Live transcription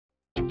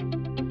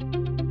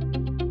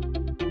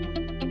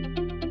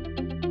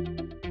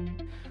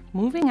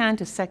Moving on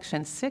to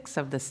Section 6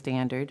 of the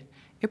standard,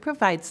 it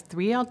provides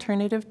 3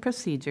 alternative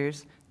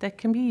procedures that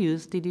can be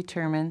used to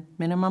determine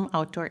minimum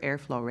outdoor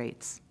airflow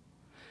rates: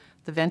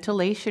 the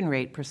ventilation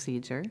rate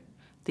procedure,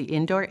 the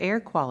indoor air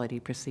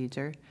quality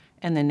procedure,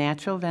 and the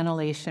natural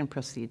ventilation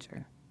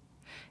procedure.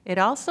 It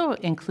also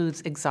includes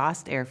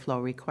exhaust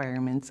airflow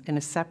requirements in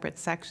a separate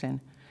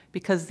section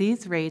because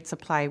these rates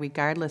apply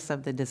regardless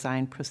of the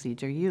design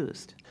procedure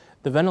used.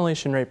 The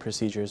ventilation rate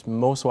procedure is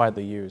most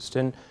widely used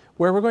and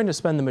where we're going to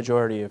spend the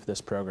majority of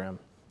this program.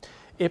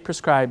 It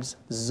prescribes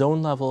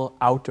zone-level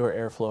outdoor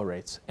airflow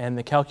rates and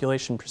the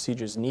calculation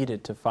procedures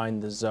needed to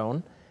find the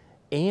zone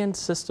and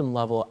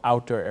system-level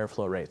outdoor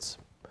airflow rates.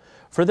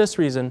 For this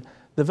reason,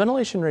 the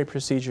ventilation rate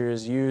procedure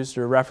is used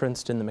or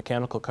referenced in the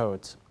mechanical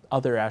codes,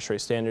 other ASHRAE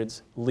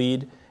standards,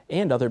 LEED,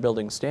 and other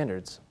building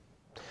standards.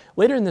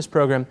 Later in this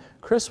program,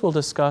 Chris will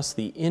discuss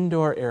the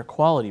indoor air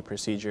quality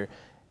procedure,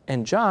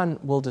 and John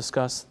will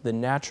discuss the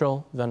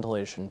natural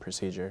ventilation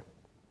procedure.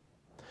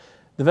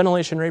 The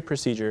ventilation rate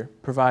procedure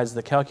provides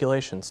the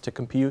calculations to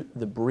compute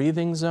the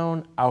breathing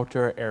zone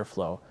outdoor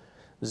airflow,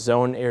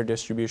 zone air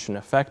distribution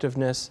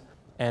effectiveness,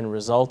 and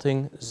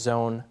resulting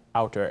zone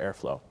outdoor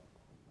airflow.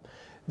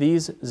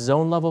 These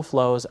zone-level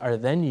flows are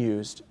then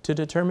used to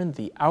determine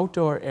the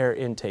outdoor air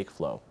intake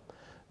flow,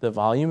 the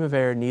volume of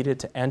air needed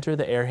to enter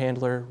the air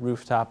handler,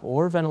 rooftop,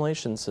 or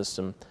ventilation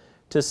system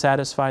to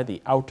satisfy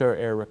the outdoor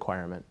air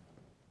requirement.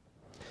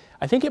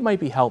 I think it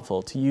might be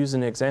helpful to use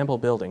an example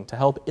building to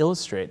help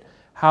illustrate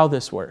how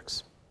this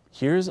works.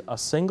 Here's a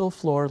single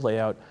floor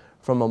layout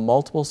from a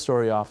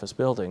multiple-story office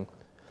building.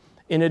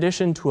 In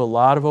addition to a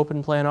lot of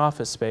open plan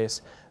office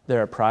space,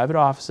 there are private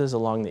offices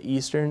along the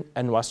eastern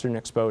and western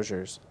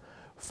exposures,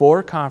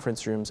 4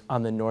 conference rooms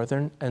on the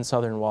northern and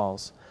southern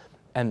walls,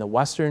 and the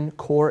western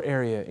core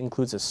area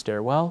includes a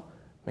stairwell,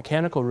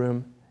 mechanical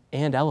room,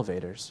 and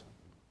elevators.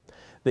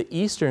 The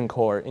eastern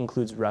core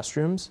includes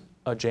restrooms,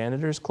 a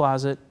janitor's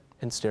closet,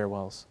 and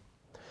stairwells.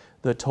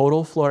 The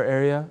total floor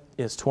area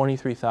is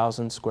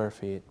 23,000 square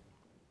feet.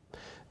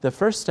 The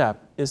first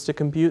step is to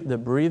compute the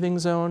breathing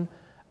zone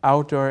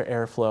outdoor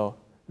airflow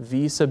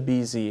V sub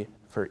BZ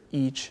for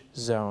each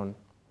zone.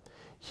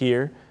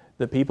 Here,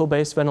 the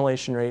people-based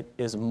ventilation rate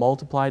is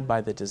multiplied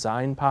by the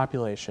design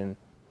population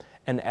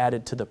and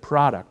added to the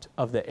product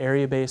of the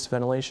area-based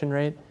ventilation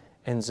rate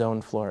and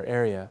zone floor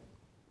area.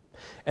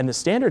 And the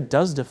standard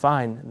does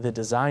define the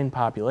design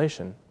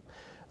population,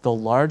 the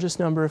largest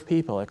number of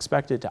people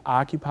expected to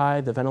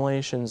occupy the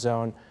ventilation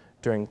zone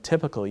during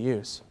typical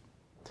use.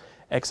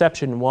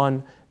 Exception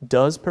 1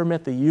 does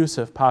permit the use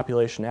of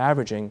population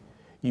averaging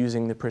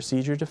using the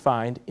procedure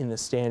defined in the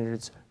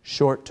standard's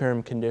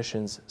short-term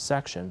conditions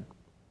section.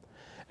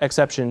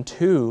 Exception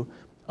 2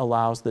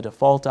 allows the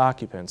default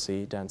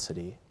occupancy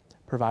density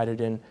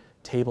provided in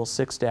Table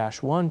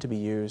 6-1 to be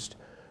used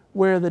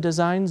where the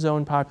design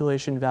zone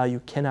population value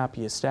cannot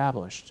be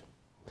established.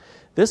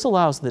 This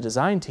allows the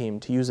design team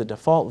to use a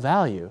default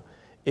value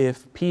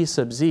if P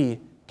sub Z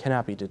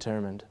cannot be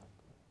determined.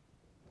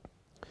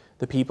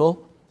 The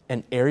people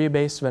and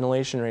area-based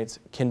ventilation rates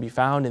can be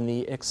found in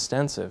the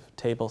extensive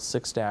Table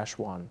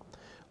 6-1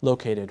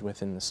 located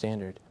within the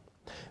standard.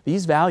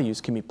 These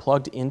values can be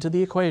plugged into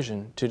the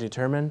equation to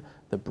determine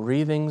the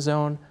breathing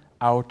zone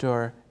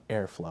outdoor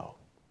airflow.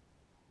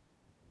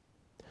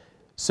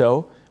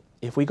 So,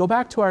 if we go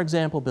back to our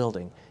example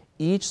building,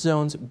 each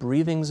zone's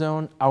breathing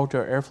zone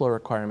outdoor airflow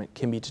requirement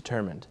can be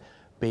determined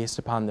based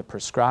upon the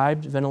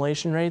prescribed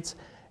ventilation rates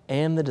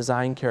and the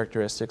design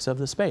characteristics of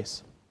the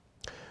space.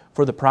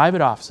 For the private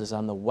offices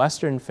on the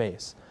western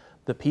face,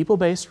 the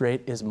people-based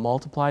rate is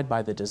multiplied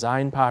by the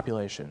design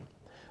population,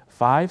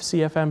 5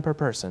 CFM per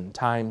person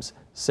times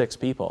 6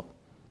 people.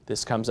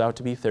 This comes out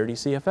to be 30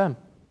 CFM.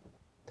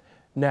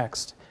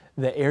 Next,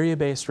 the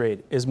area-based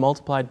rate is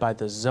multiplied by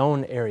the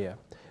zone area,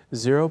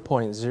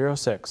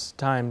 0.06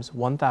 times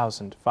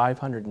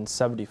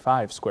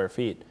 1,575 square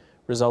feet,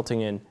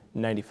 resulting in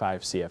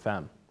 95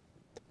 CFM.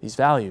 These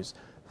values,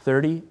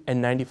 30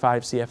 and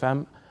 95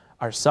 CFM,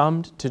 are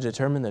summed to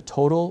determine the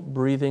total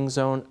breathing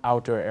zone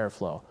outdoor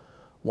airflow,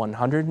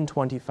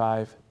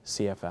 125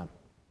 CFM.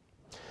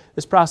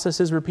 This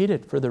process is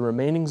repeated for the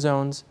remaining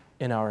zones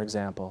in our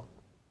example.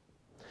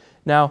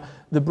 Now,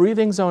 the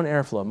breathing zone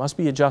airflow must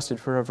be adjusted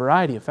for a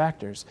variety of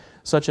factors,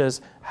 such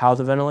as how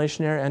the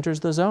ventilation air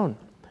enters the zone,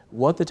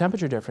 what the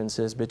temperature difference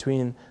is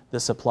between the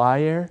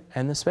supply air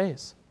and the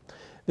space.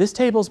 This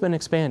table has been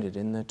expanded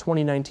in the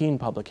 2019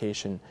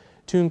 publication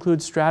to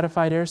include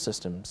stratified air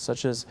systems,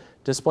 such as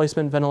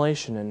displacement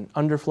ventilation and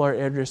underfloor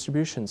air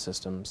distribution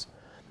systems,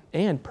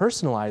 and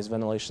personalized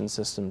ventilation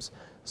systems,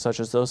 such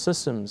as those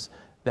systems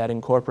that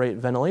incorporate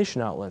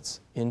ventilation outlets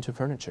into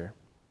furniture.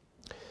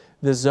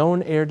 The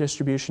zone air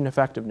distribution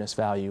effectiveness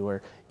value,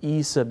 or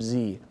E sub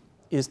Z,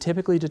 is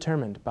typically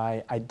determined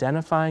by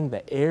identifying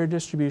the air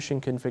distribution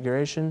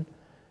configuration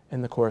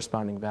and the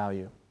corresponding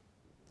value.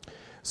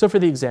 So for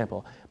the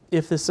example,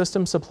 if the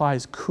system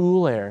supplies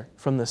cool air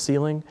from the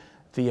ceiling,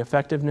 the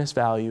effectiveness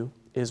value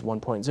is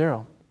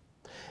 1.0.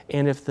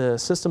 And if the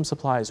system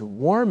supplies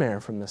warm air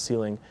from the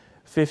ceiling,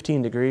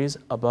 15 degrees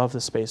above the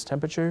space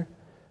temperature,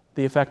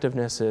 the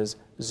effectiveness is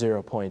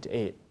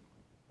 0.8.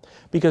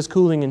 Because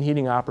cooling and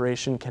heating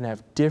operation can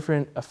have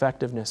different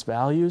effectiveness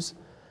values,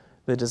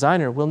 the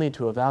designer will need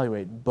to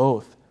evaluate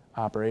both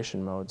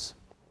operation modes.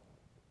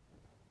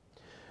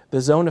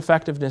 The zone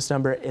effectiveness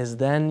number is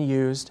then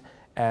used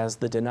as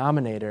the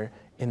denominator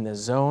in the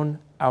zone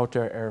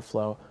outdoor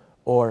airflow,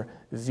 or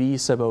V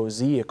sub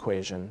OZ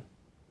equation.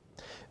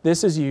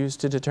 This is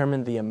used to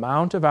determine the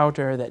amount of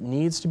outdoor air that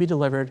needs to be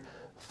delivered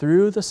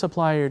through the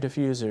supply air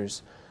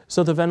diffusers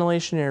so the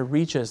ventilation air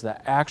reaches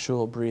the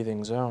actual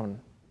breathing zone.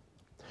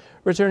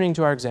 Returning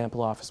to our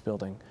example office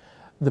building,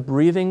 the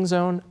breathing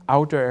zone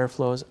outdoor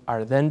airflows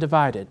are then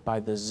divided by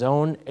the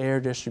zone air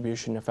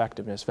distribution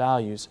effectiveness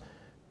values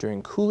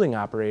during cooling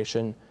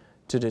operation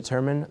to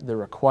determine the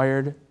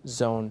required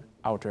zone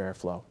outdoor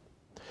airflow.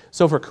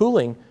 So for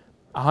cooling,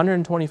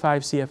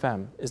 125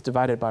 CFM is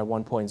divided by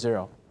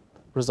 1.0,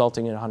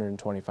 resulting in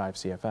 125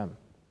 CFM.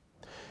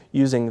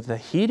 Using the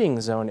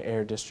heating zone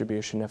air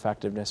distribution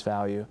effectiveness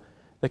value,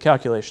 the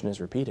calculation is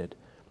repeated.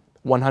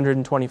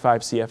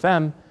 125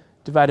 CFM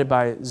divided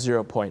by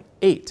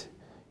 0.8,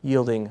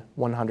 yielding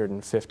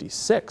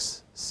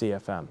 156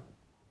 CFM.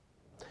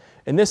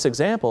 In this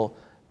example,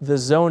 the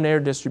zone air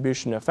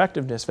distribution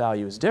effectiveness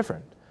value is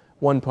different,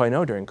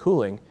 1.0 during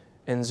cooling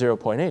and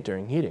 0.8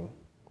 during heating.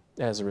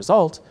 As a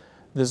result,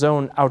 the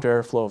zone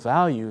outdoor airflow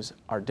values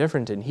are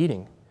different in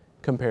heating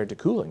compared to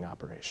cooling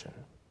operation.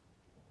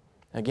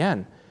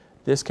 Again,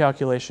 this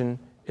calculation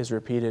is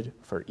repeated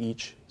for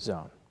each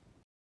zone.